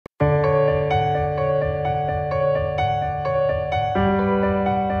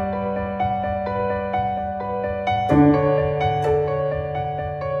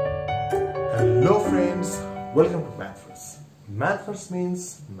Mathverse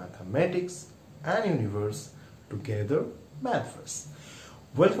means mathematics and universe together, Mathverse.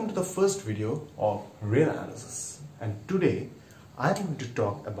 Welcome to the first video of real analysis, and today I am going to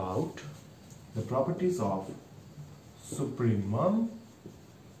talk about the properties of supremum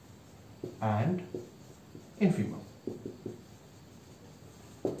and infimum.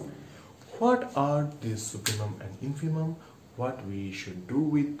 What are these supremum and infimum, what we should do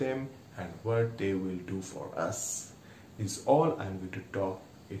with them, and what they will do for us is all I am going to talk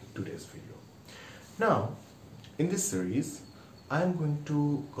in today's video. Now, in this series, I am going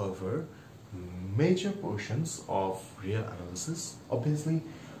to cover major portions of real analysis. Obviously,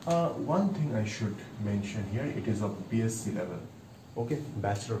 one thing I should mention here, it is of BSc level, okay,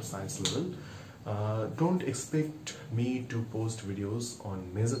 Bachelor of Science level. Don't expect me to post videos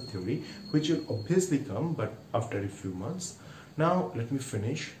on major theory, which will obviously come, but after a few months. Now let me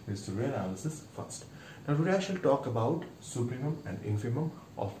finish this real analysis first. Now today I shall talk about supremum and infimum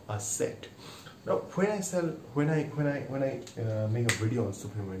of a set. Now when I make a video on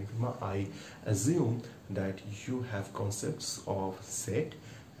supremum and infimum, I assume that you have concepts of set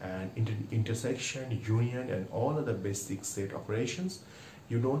and intersection, union, and all other basic set operations.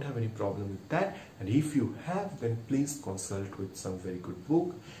 You don't have any problem with that, and if you have, then please consult with some very good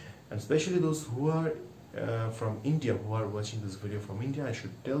book, and especially those who are from India, who are watching this video from India, I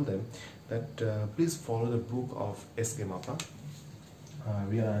should tell them that please follow the book of S.K. Mappa,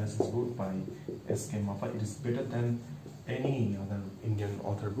 real analysis book by S.K. Mappa. It is better than any other Indian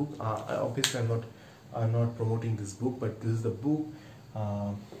author book. Obviously I'm not promoting this book, but this is the book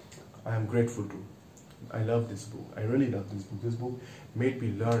I am grateful to. I love this book. I really love this book. This book made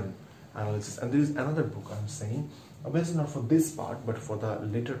me learn analysis. And there is another book I'm saying, obviously not for this part, but for the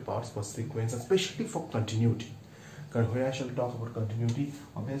later parts, for sequence, especially for continuity. Because when I shall talk about continuity,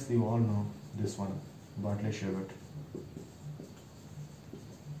 obviously you all know this one, Bartlett-Shevert.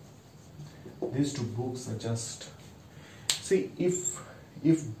 These two books are just, see, if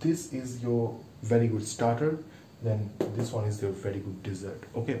this is your very good starter, then this one is your very good dessert.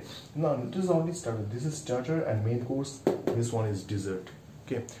 Okay, now this is only starter. This is starter and main course. This one is dessert.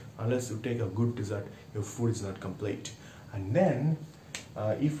 Okay, unless you take a good dessert, your food is not complete. And then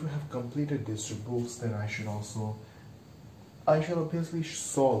if you have completed these two books, then I shall obviously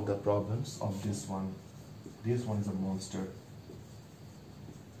solve the problems of this one. This one is a monster.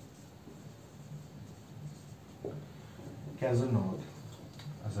 Kazanov,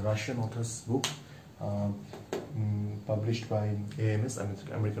 as a Russian author's book, published by AMS,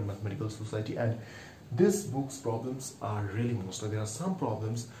 American Mathematical Society, and this book's problems are really monster. There are some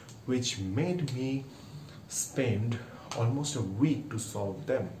problems which made me spend almost a week to solve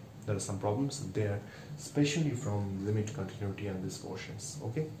them. There are some problems there, especially from limit, continuity, and these portions.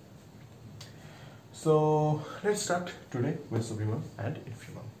 Okay, so let's start today with supremum and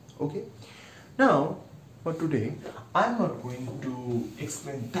infimum. Okay, now for today I'm not going to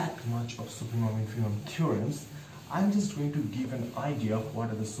explain that much of supremum and infimum theorems. I'm just going to give an idea of what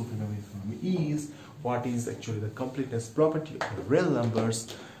are the supremum and infimum is, what is actually the completeness property of real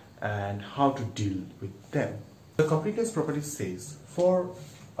numbers, and how to deal with them. The completeness property says for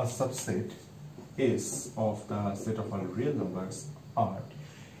a subset S of the set of all real numbers R,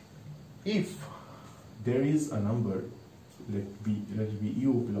 if there is a number, let it be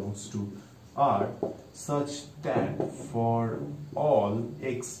U belongs to R, such that for all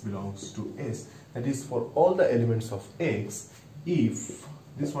X belongs to S, that is for all the elements of X, if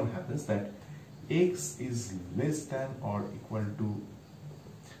this one happens, that X is less than or equal to,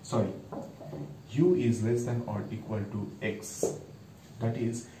 U is less than or equal to X, that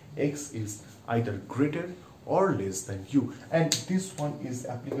is X is either greater or less than U, and this one is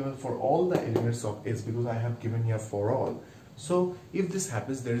applicable for all the elements of S, because I have given here for all. So if this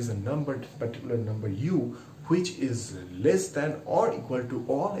happens, there is a number, particular number U, which is less than or equal to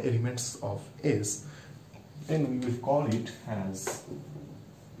all elements of S, then we will call it as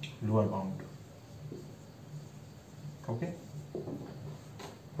lower bound. Okay,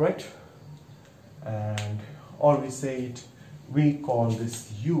 right? And or we call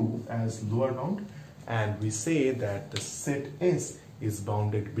this U as lower bound, and we say that the set S is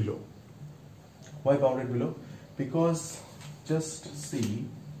bounded below. Why bounded below? Because just see,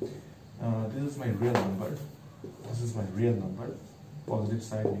 this is my real number. This is my real number. Positive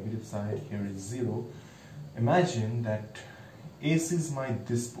side, negative side. Here is 0. Imagine that S is my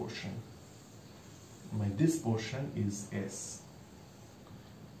this portion. My this portion is S.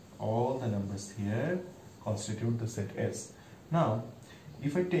 All the numbers here constitute the set S. Now,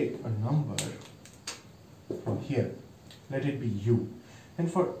 if I take a number from here, let it be U,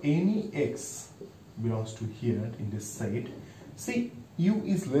 and for any X belongs to here in this side, See, u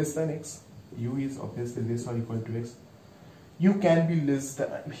is less than x. U is obviously less or equal to x. U can be less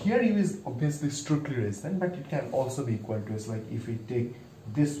than, here u is obviously strictly less than, but it can also be equal to s. Like if we take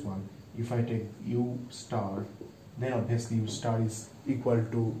this one, if I take u star, then obviously u star is equal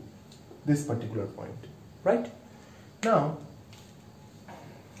to this particular point, right? Now,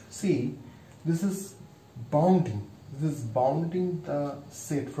 see, this is bounding the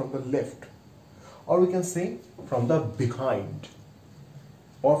set from the left, or we can say from the behind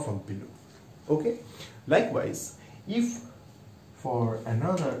or from below. Okay, likewise, if for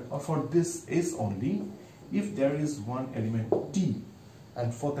another, or for this is only, if there is one element t,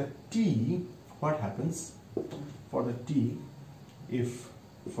 and for the t, what happens? For the t, if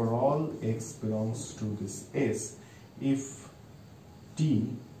for all x belongs to this s, if t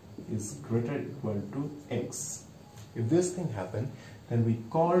is greater or equal to x, if this thing happen, then we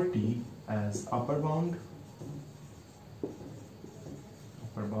call t as upper bound,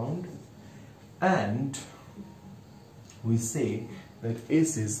 and we say that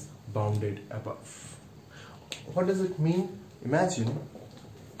s is bounded above. What does it mean? Imagine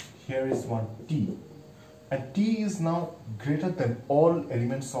here is one t, and t is now greater than all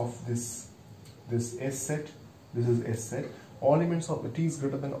elements of this S set. This is S set. All elements of the t is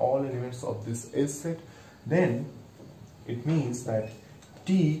greater than all elements of this S set. Then it means that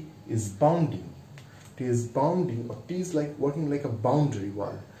t is bounding. T is bounding, or t is like working like a boundary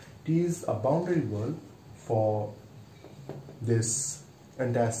wall. T is a boundary wall for this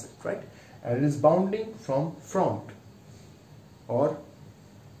entire set, right? And it is bounding from front or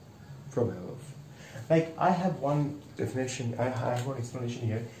from above. Like I have one definition, I have one explanation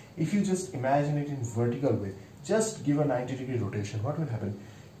here. If you just imagine it in vertical way, just give a 90-degree rotation, what will happen?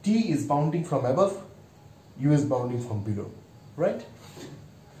 T is bounding from above, U is bounding from below, right?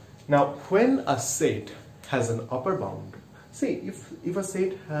 Now, when a set has an upper bound, say if a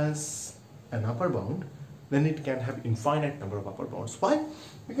set has an upper bound, then it can have infinite number of upper bounds. Why?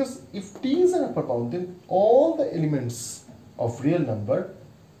 Because if t is an upper bound, then all the elements of real number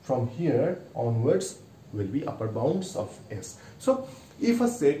from here onwards will be upper bounds of S. So if a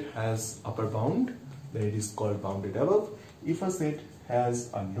set has upper bound, then it is called bounded above. If a set has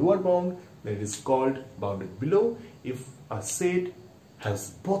a lower bound, then it is called bounded below. If a set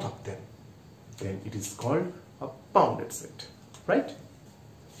has both of them, then it is called a bounded set, right?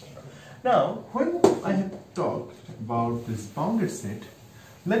 Now, when I have talked about this bounded set,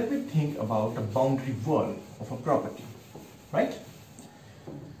 let me think about a boundary wall of a property, right?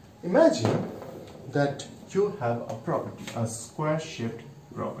 Imagine that you have a property, a square-shaped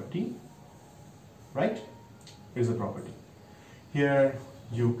property, right? Here's a property. Here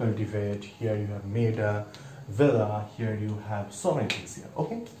you cultivate, here you have made a villa, here you have so many things here,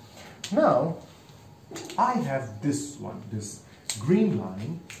 okay? Now, I have this one, this green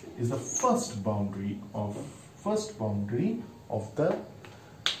line is the first boundary of the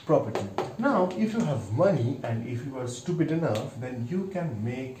property. Now, if you have money and if you are stupid enough, then you can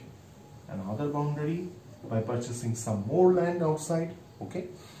make another boundary by purchasing some more land outside, okay?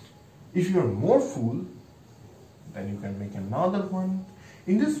 If you are more fool, then you can make another one.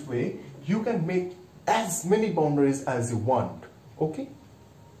 In this way, you can make as many boundaries as you want, okay?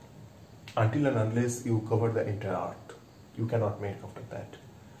 Until and unless you cover the entire art. You cannot make after that,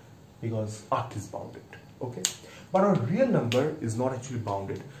 because art is bounded, okay? But a real number is not actually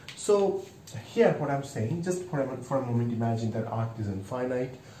bounded. So here what I'm saying, just for a moment imagine that art is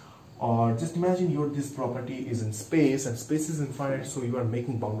infinite, or just imagine this property is in space and space is infinite, so you are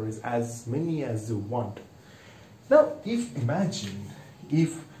making boundaries as many as you want. Now imagine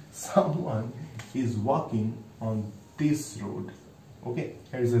if someone is walking on this road, okay,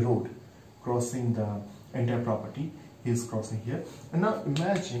 here is a road crossing the entire property, he is crossing here, and now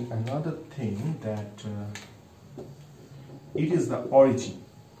imagine another thing that it is the origin.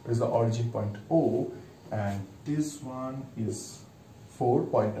 It is the origin point O, and this one is 4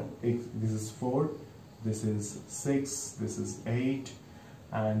 point. This is 4. This is 6. This is 8,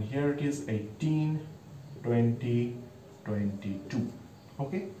 and here it is 18, 20, 22.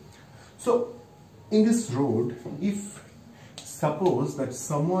 Okay. So in this road, if suppose that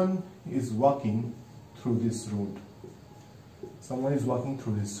someone is walking through this road. Someone is walking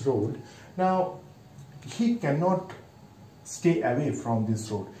through this road. Now he cannot stay away from this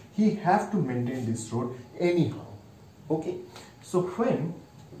road. He have to maintain this road anyhow. Okay. So when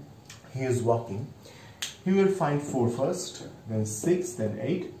he is walking, he will find 4 first, then 6, then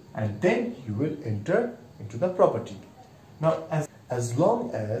 8, and then he will enter into the property. Now as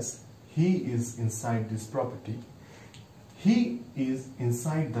long as he is inside this property, he is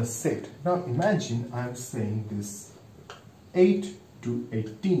inside the set. Now imagine I am saying this 8 to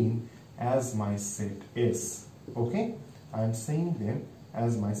 18 as my set S. Okay, I am saying them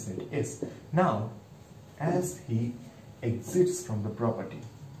as my set S. Now, as he exits from the property,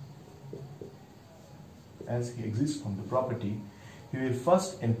 he will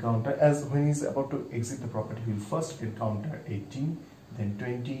first encounter, as when he is about to exit the property, he will first encounter 18, then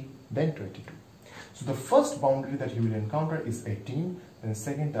 20, then 22. So the first boundary that he will encounter is 18, then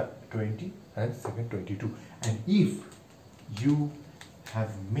second 20, and second 22. And if you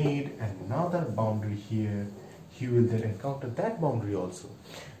have made another boundary here, he will then encounter that boundary also.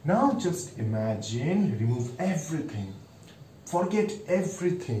 Now just imagine, remove everything, forget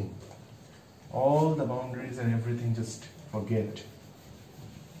everything, all the boundaries and everything, just forget it.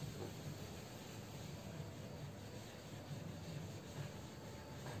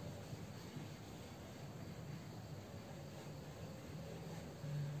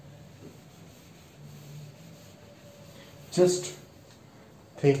 Just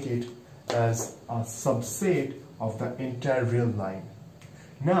think it as a subset of the entire real line.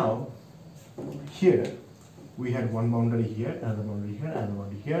 Now, here we had one boundary here, another boundary here, another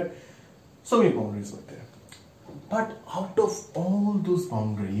boundary here. So many boundaries were there. But out of all those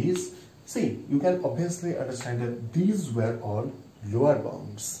boundaries, see, you can obviously understand that these were all lower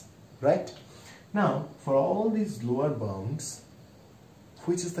bounds, right? Now, for all these lower bounds,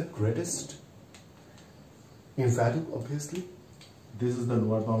 which is the greatest in value? Obviously, this is the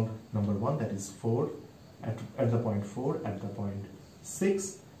lower bound number 1, that is 4 at the point 4, at the point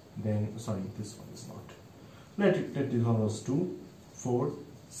 6, then sorry, this one is not. Let this one was 2, 4,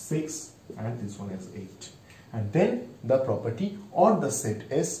 6, and this one is 8. And then the property or the set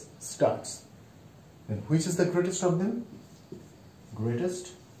S starts. Then which is the greatest of them?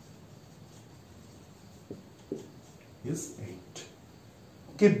 Greatest is 8.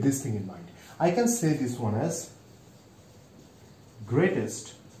 Keep this thing in mind. I can say this one as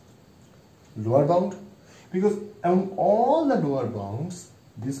greatest lower bound, because among all the lower bounds,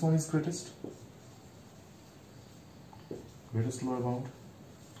 this one is greatest lower bound.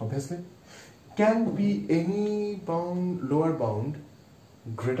 Obviously, can be any bound, lower bound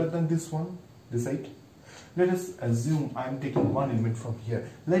greater than this one, this 8. Let us assume I am taking one element from here.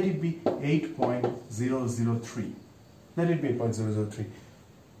 Let it be 8.003. Let it be 8.003.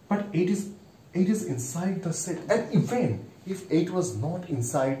 But 8 is inside the set. And even if 8 was not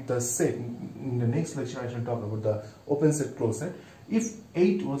inside the set, in the next lecture I shall talk about the open set, closed set. If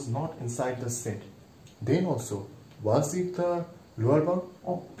 8 was not inside the set, then also was it the lower bound?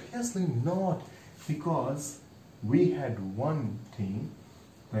 Obviously not, because we had one thing,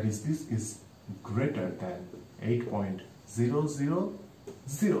 that is this is greater than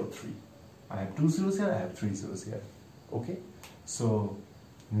 8.0003. I have 2 zeros here, I have 3 zeros here. Okay, so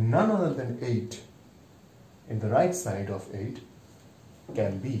none other than 8 in the right side of 8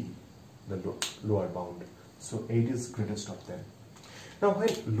 can be the lower bound. So 8 is greatest of them. Now when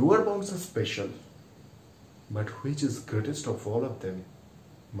lower bounds are special, but which is greatest of all of them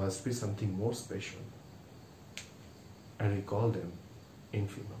must be something more special, and we call them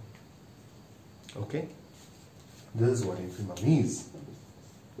infimum. Okay, this is what infimum is.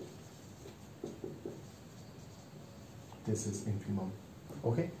 This is infimum.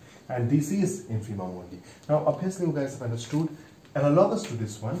 Okay, and this is infimum only. Now obviously you guys have understood. Analogous to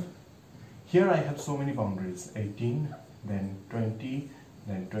this one, here I have so many boundaries, 18, then 20,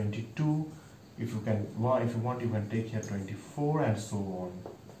 then 22. If you want, you can take here 24 and so on.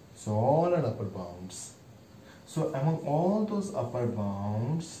 So all are upper bounds. So among all those upper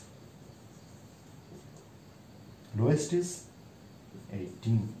bounds, lowest is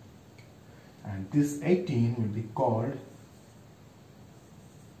 18. And this 18 will be called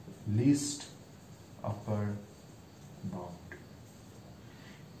least upper bound.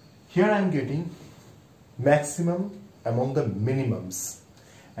 Here I am getting maximum among the minimums,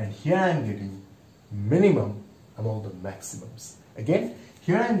 and here I am getting minimum among the maximums. Again,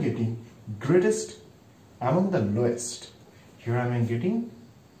 here I am getting greatest among the lowest. Here I am getting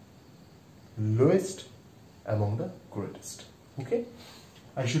lowest among the greatest. Okay,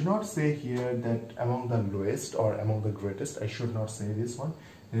 I should not say here that among the lowest or among the greatest. I should not say this one.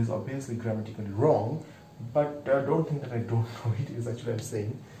 It is obviously grammatically wrong, but don't think that I don't know it. Is actually I'm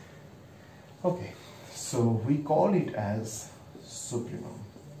saying. Okay, so we call it as supremum.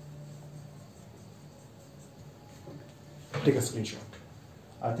 Take a screenshot.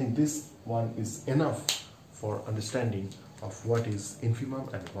 I think this one is enough for understanding of what is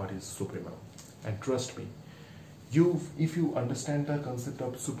infimum and what is supremum. And trust me, if you understand the concept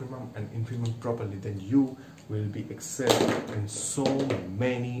of supremum and infimum properly, then you will be excelled in so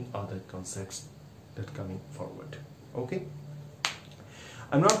many other concepts that coming forward. Okay.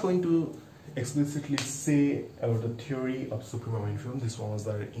 I'm not going to explicitly say about the theory of Supremum and Infimum. This one was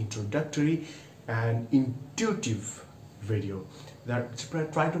the introductory and intuitive video that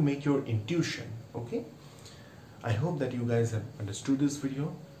try to make your intuition. Okay, I hope that you guys have understood this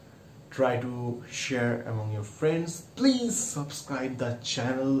video. Try to share among your friends. Please subscribe the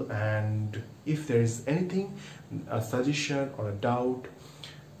channel, and if there is anything, a suggestion or a doubt,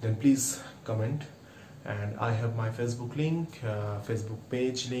 then please comment. And I have my Facebook link, Facebook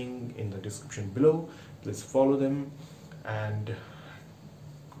page link in the description below. Please follow them and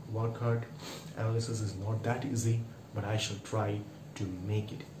work hard. Analysis is not that easy, but I shall try to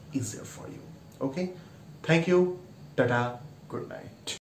make it easier for you. Okay, thank you. Tata, good night.